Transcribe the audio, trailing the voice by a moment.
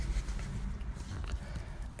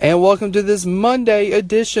And welcome to this Monday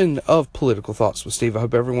edition of Political Thoughts with Steve. I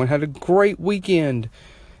hope everyone had a great weekend.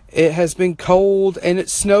 It has been cold and it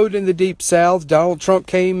snowed in the deep south. Donald Trump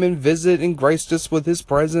came and visited and graced us with his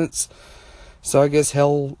presence. So I guess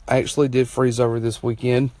hell actually did freeze over this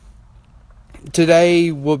weekend.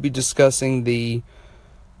 Today we'll be discussing the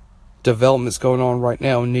developments going on right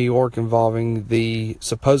now in New York involving the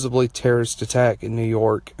supposedly terrorist attack in New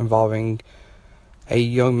York involving a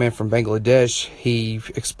young man from Bangladesh. He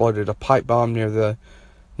exploded a pipe bomb near the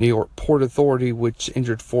New York Port Authority, which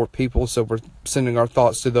injured 4 people. So we're sending our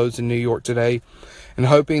thoughts to those in New York today and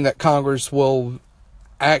hoping that Congress will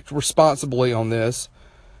act responsibly on this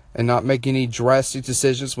and not make any drastic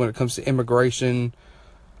decisions when it comes to immigration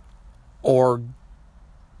or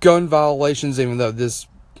gun violations, even though this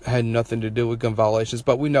had nothing to do with gun violations.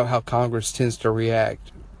 But we know how Congress tends to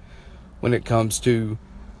react when it comes to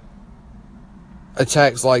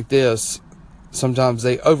attacks like this. Sometimes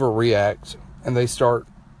they overreact and they start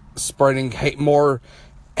spreading more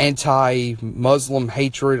anti-Muslim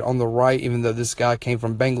hatred on the right, even though this guy came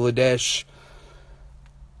from Bangladesh.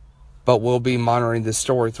 But we'll be monitoring this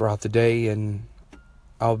story throughout the day, and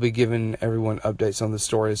I'll be giving everyone updates on the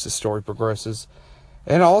story as the story progresses.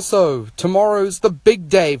 And also, tomorrow's the big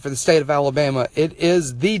day for the state of Alabama. It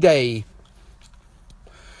is the day.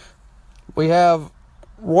 We have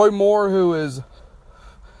Roy Moore, who has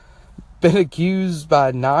been accused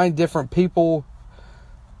by 9 different people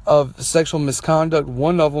of sexual misconduct,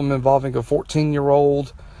 one of them involving a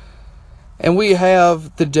 14-year-old. And we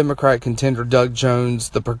have the Democrat contender, Doug Jones,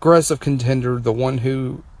 the progressive contender, the one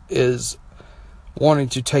who is wanting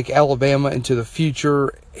to take Alabama into the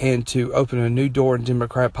future and to open a new door in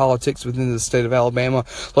Democrat politics within the state of Alabama.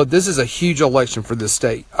 Look, this is a huge election for this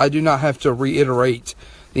state. I do not have to reiterate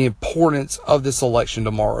the importance of this election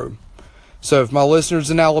tomorrow. So if my listeners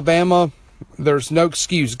in Alabama, there's no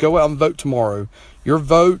excuse. Go out and vote tomorrow. Your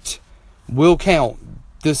vote will count.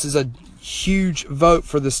 This is a huge vote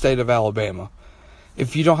for the state of Alabama.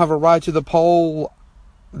 If you don't have a right to the poll,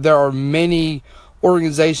 there are many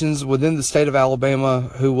organizations within the state of Alabama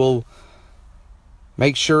who will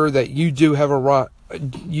make sure that you do have a right.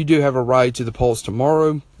 You do have a right to the polls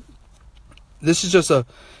tomorrow. This is just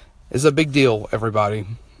is a big deal, everybody.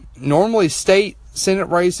 Normally, state Senate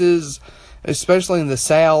races, especially in the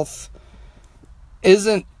South,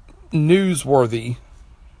 isn't newsworthy.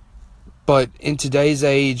 But in today's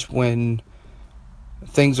age, when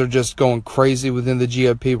things are just going crazy within the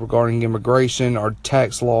GOP regarding immigration or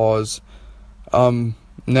tax laws,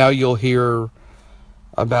 now you'll hear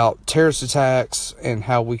about terrorist attacks and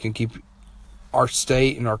how we can keep our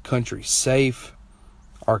state and our country safe,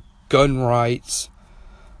 our gun rights,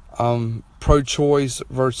 pro-choice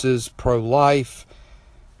versus pro-life.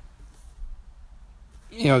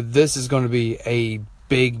 You know, this is going to be a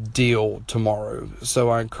big deal tomorrow. So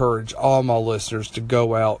I encourage all my listeners to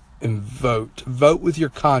go out and vote. Vote with your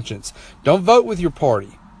conscience. Don't vote with your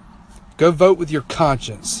party. Go vote with your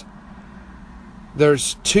conscience.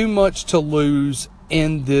 There's too much to lose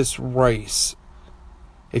in this race.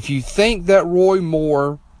 If you think that Roy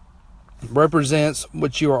Moore represents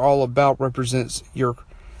what you are all about, represents your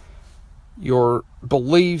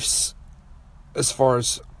beliefs as far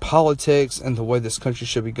as politics and the way this country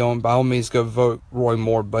should be going, by all means go vote Roy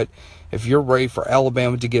Moore. But if you're ready for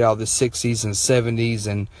Alabama to get out of the 60s and 70s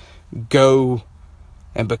and go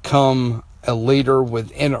and become a leader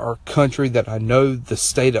within our country that I know the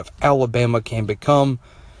state of Alabama can become,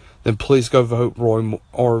 then please go vote Roy Moore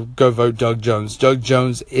or go vote Doug Jones. Doug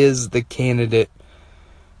Jones is the candidate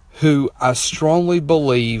who I strongly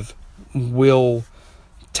believe will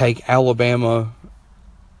take Alabama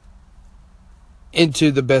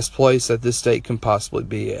into the best place that this state can possibly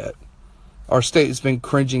be at. Our state has been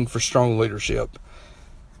cringing for strong leadership.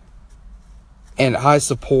 And I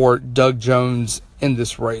support Doug Jones in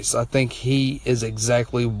this race. I think he is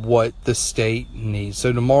exactly what the state needs.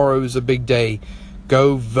 So tomorrow is a big day.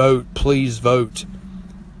 Go vote. Please vote.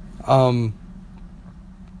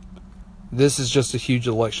 This is just a huge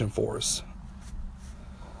election for us.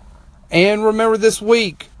 And remember, this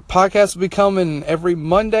week, podcasts will be coming every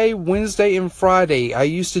Monday, Wednesday, and Friday. I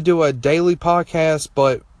used to do a daily podcast,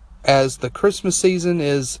 but as the Christmas season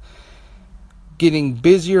is getting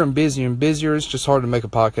busier and busier and busier, it's just hard to make a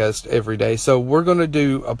podcast every day. So we're going to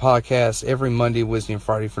do a podcast every Monday, Wednesday, and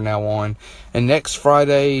Friday from now on. And next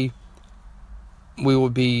Friday, we will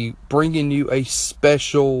be bringing you a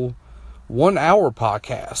special 1-hour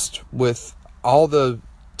podcast with all the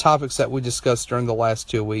topics that we discussed during the last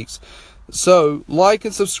 2 weeks. So, like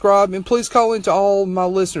and subscribe, and please call in to all my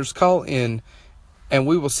listeners. Call in, and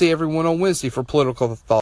we will see everyone on Wednesday for Political Thoughts.